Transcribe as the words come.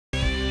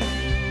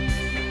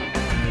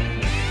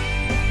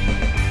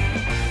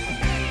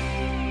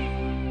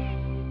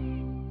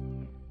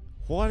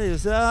What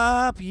is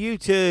up,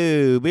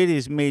 YouTube? It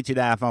is Mitch at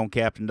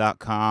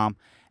iPhonecaptain.com,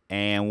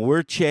 and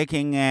we're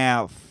checking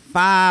out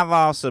 5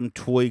 awesome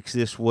tweaks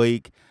this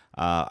week.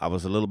 I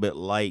was a little bit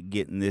late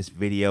getting this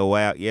video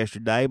out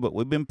yesterday, but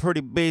we've been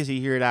pretty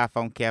busy here at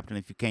iPhone Captain,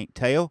 if you can't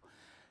tell.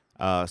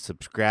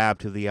 Subscribe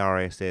to the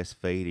RSS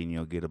feed, and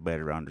you'll get a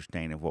better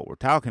understanding of what we're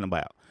talking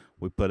about.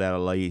 We put out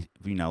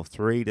a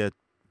 3 to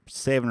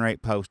 7 or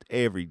 8 posts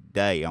every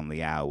day on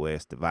the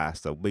iOS device,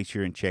 so be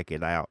sure and check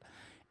it out.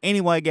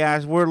 Anyway,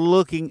 guys, we're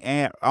looking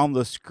at, on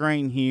the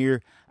screen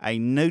here, a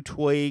new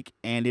tweak,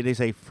 and it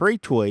is a free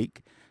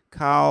tweak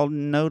called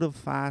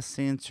Notify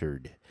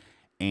Censored.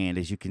 And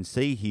as you can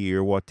see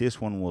here, what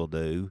this one will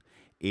do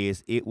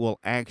is it will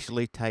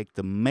actually take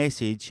the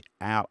message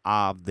out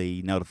of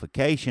the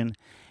notification,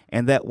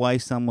 and that way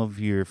some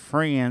of your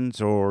friends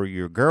or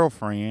your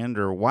girlfriend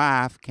or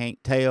wife can't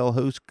tell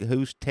who's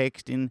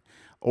texting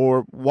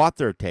or what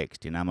they're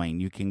texting. I mean,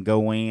 you can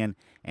go in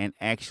and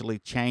actually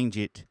change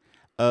it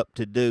up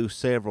to do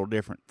several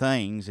different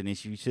things, and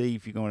as you see,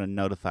 if you're going to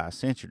Notify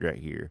Censored right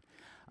here,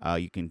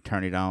 you can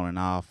turn it on and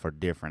off for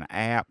different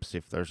apps.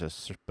 If there's a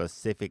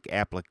specific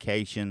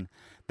application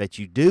that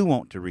you do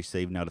want to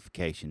receive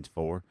notifications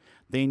for,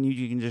 then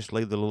you can just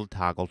leave the little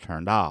toggle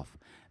turned off.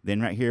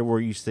 Then right here where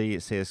you see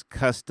it says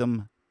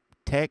custom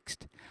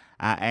text,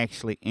 I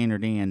actually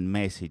entered in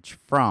message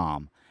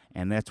from,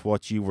 and that's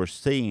what you were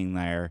seeing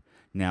there.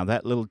 Now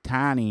that little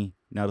tiny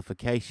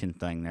notification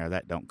thing there,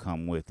 that don't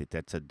come with it.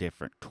 That's a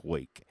different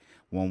tweak,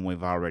 one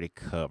we've already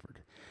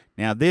covered.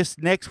 Now this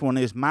next one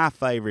is my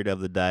favorite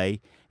of the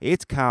day.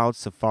 It's called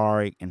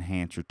Safari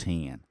Enhancer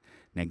 10.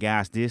 Now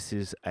guys, this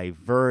is a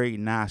very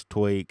nice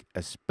tweak,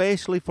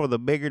 especially for the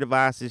bigger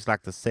devices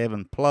like the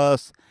 7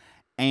 Plus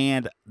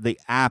and the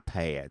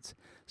iPads.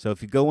 So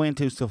if you go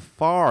into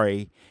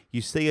Safari,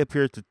 you see up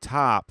here at the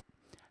top,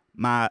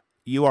 my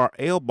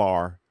URL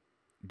bar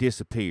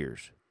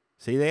disappears.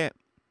 See that?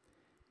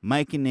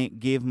 Making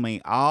it give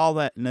me all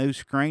that new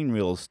screen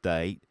real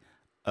estate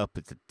up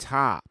at the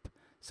top.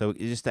 So it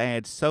just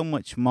adds so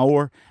much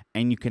more,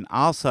 and you can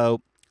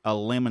also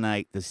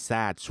eliminate the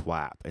side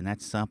swipe, and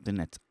that's something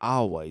that's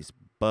always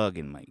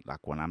bugging me.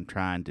 Like when I'm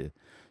trying to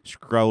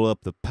scroll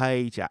up the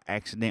page, I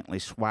accidentally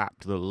swipe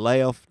to the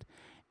left,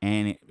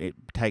 and it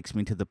takes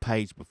me to the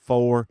page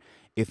before.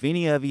 If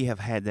any of you have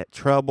had that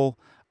trouble,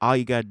 all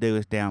you got to do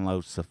is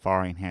download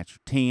Safari Enhancer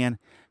 10,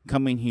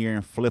 come in here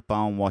and flip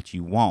on what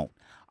you want.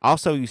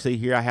 Also, you see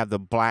here I have the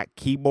black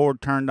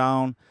keyboard turned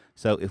on.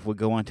 So if we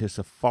go into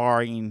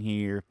Safari in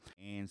here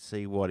and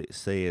see what it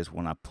says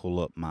when I pull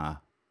up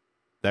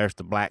there's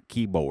the black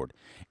keyboard.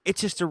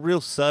 It's just a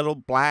real subtle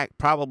black,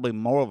 probably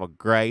more of a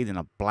gray than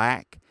a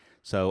black.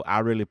 So I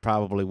really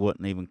probably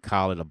wouldn't even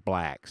call it a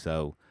black.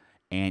 So,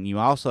 and you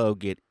also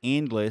get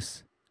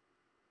endless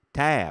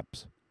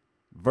tabs.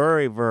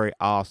 Very, very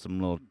awesome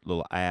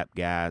little app,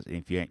 guys. And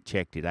if you ain't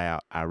checked it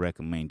out, I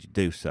recommend you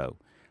do so.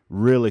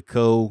 Really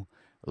cool.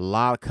 A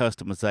lot of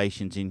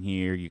customizations in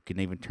here. You can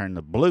even turn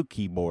the blue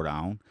keyboard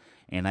on,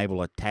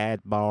 enable a tab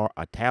bar,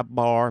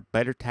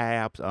 better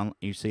tabs.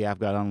 You see I've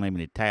got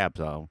unlimited tabs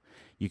on.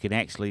 You can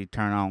actually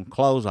turn on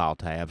close all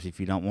tabs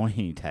if you don't want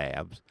any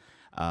tabs.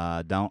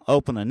 Don't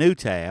open a new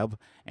tab,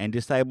 and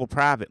disable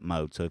private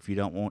mode. So if you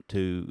don't want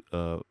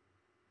to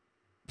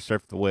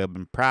surf the web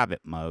in private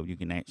mode, you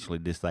can actually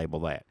disable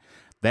that.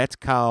 That's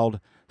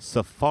called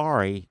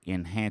Safari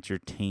Enhancer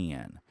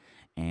 10.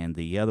 And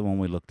the other one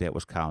we looked at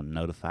was called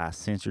Notify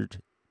Censored.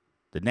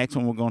 The next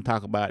one we're going to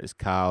talk about is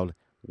called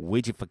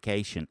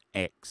Widgetification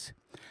X.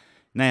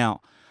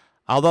 Now,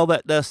 although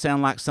that does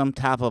sound like some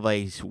type of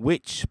a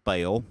witch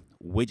spell,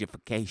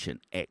 Widgetification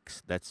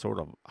X, that's sort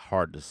of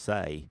hard to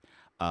say.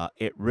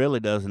 It really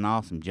does an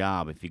awesome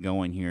job. If you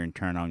go in here and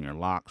turn on your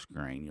lock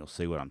screen, you'll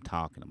see what I'm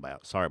talking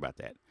about. Sorry about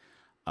that.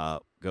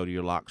 Go to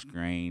your lock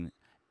screen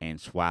and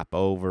swipe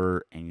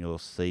over, and you'll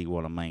see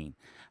what I mean.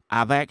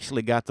 I've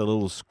actually got the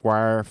little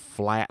square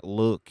flat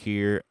look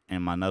here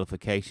in my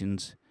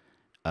notifications.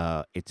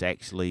 It's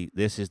actually,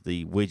 this is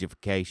the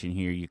widgetification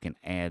here. You can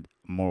add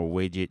more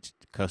widgets,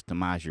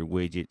 customize your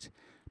widgets,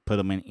 put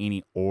them in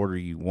any order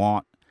you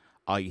want.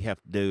 All you have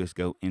to do is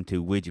go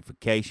into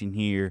widgetification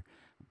here,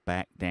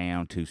 back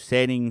down to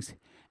settings,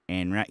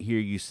 and right here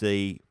you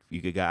see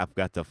I've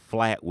got the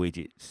flat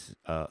widgets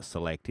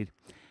selected.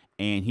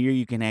 And here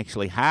you can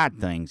actually hide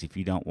things if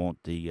you don't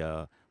want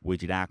the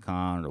widget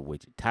icon or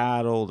widget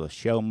title, the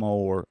show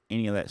more,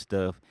 any of that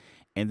stuff.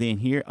 And then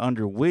here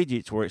under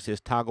widgets where it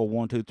says toggle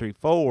 1, 2, 3,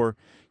 4,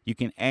 you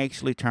can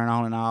actually turn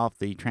on and off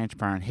the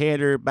transparent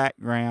header,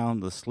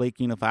 background, the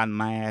sleek unified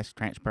mask,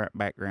 transparent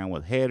background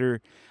with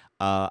header.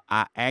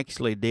 I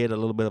actually did a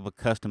little bit of a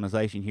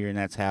customization here, and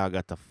that's how I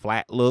got the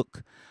flat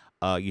look.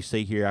 You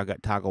see here I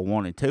got toggle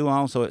 1 and 2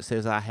 on, so it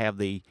says I have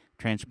the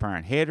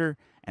transparent header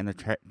and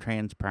the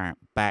transparent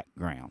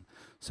background.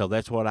 So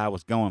that's what I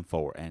was going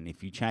for. And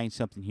if you change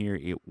something here,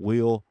 it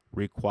will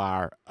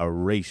require a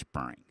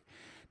respring.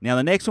 Now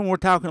the next one we're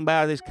talking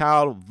about is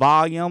called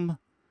volume,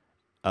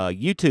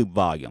 YouTube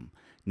volume.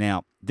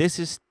 Now this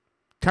is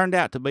turned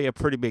out to be a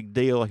pretty big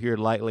deal here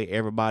lately.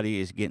 Everybody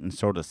is getting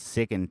sort of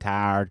sick and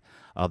tired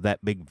of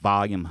that big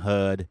volume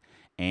HUD.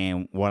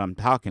 And what I'm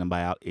talking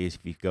about is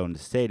if you go into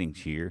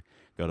settings here,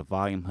 go to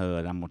volume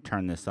HUD, I'm going to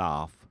turn this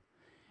off.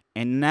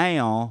 And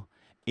now,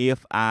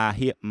 if I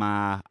hit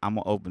my, I'm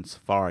going to open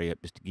Safari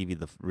up just to give you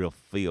the real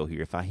feel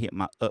here. If I hit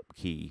my up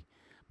key,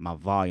 my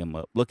volume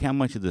up, look how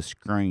much of the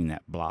screen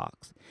that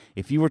blocks.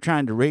 If you were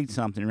trying to read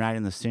something right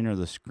in the center of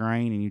the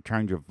screen and you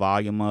turned your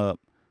volume up,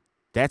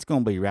 that's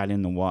going to be right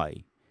in the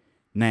way.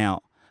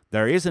 Now,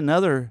 there is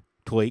another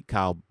tweak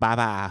called Bye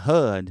Bye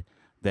HUD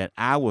that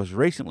I was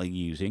recently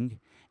using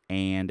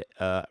and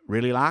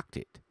really liked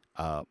it.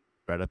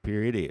 Right up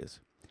here it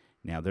is.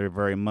 Now, they're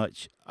very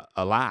much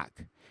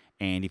alike.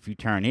 And if you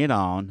turn it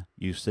on,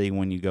 you see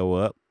when you go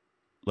up,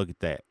 look at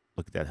that.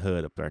 Look at that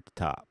HUD up there at the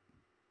top.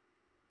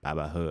 Bye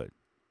Bye HUD.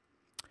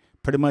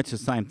 Pretty much the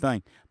same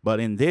thing. But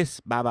in this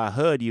Bye Bye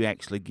HUD, you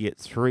actually get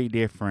 3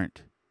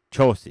 different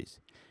choices.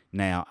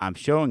 Now, I'm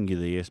showing you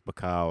this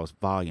because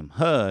volume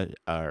HUD,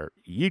 or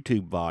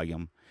YouTube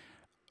volume,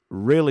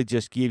 really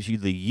just gives you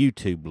the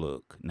YouTube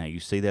look. Now, you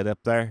see that up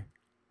there?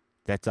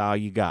 That's all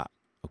you got,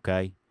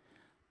 okay?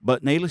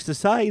 But needless to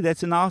say,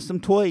 that's an awesome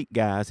tweak,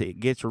 guys. It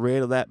gets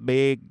rid of that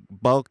big,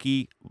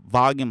 bulky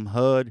volume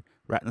HUD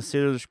right in the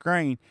center of the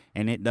screen,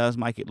 and it does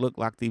make it look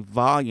like the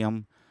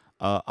volume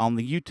on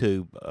the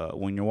YouTube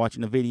when you're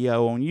watching a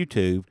video on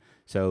YouTube.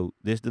 So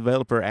this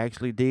developer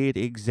actually did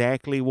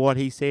exactly what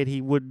he said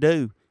he would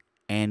do.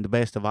 And the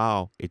best of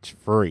all, it's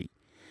free.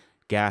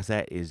 Guys,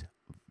 that is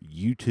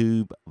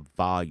YouTube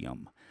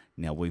volume.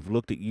 Now, we've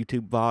looked at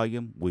YouTube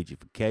volume.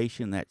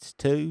 Widgetification, that's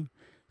 2.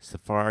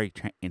 Safari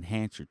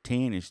Enhancer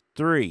 10 is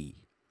 3.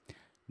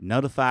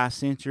 Notify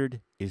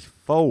Censored is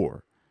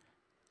 4.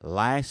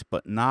 Last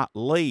but not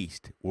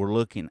least, we're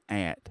looking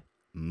at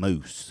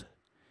Moose.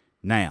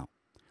 Now,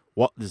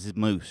 what does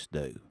Moose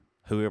do?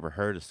 Who ever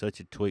heard of such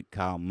a tweak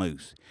called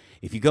Moose?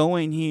 If you go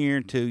in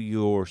here to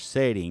your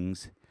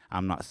settings,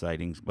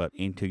 but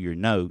into your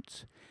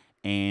notes,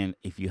 and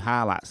if you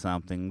highlight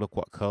something, look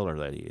what color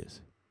that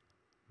is.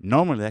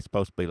 Normally, that's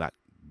supposed to be like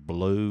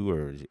blue,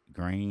 or is it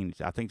green?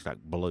 I think it's like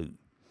blue.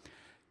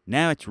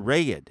 Now it's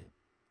red,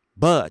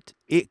 but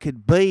it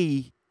could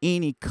be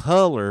any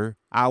color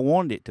I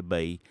want it to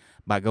be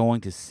by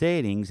going to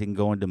settings and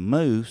going to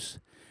Moose.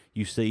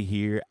 You see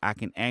here, I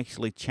can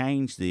actually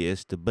change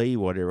this to be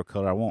whatever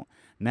color I want.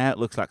 Now it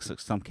looks like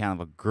some kind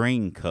of a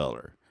green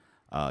color.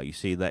 You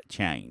see that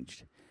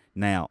changed.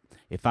 Now,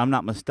 if I'm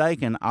not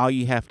mistaken, all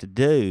you have to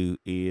do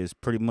is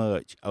pretty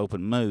much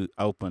open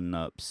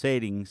up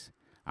settings.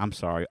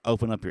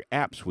 Open up your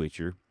app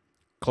switcher,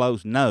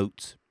 close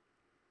notes.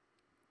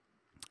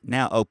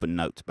 Now open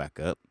notes back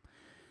up.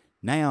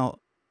 Now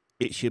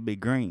it should be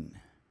green.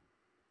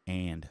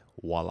 And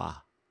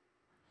voila.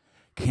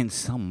 Can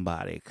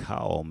somebody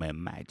call me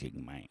Magic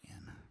Man?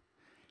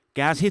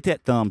 Guys, hit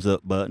that thumbs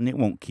up button. It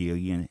won't kill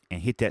you.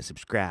 And hit that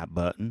subscribe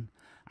button.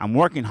 I'm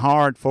working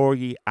hard for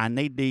you. I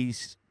need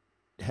this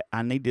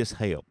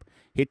help.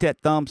 Hit that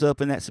thumbs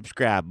up and that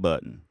subscribe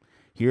button.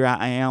 Here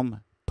I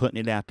am putting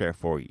it out there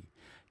for you.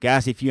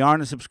 Guys, if you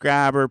aren't a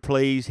subscriber,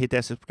 please hit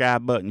that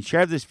subscribe button.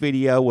 Share this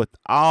video with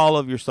all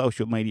of your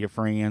social media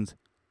friends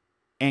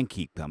and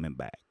keep coming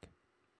back.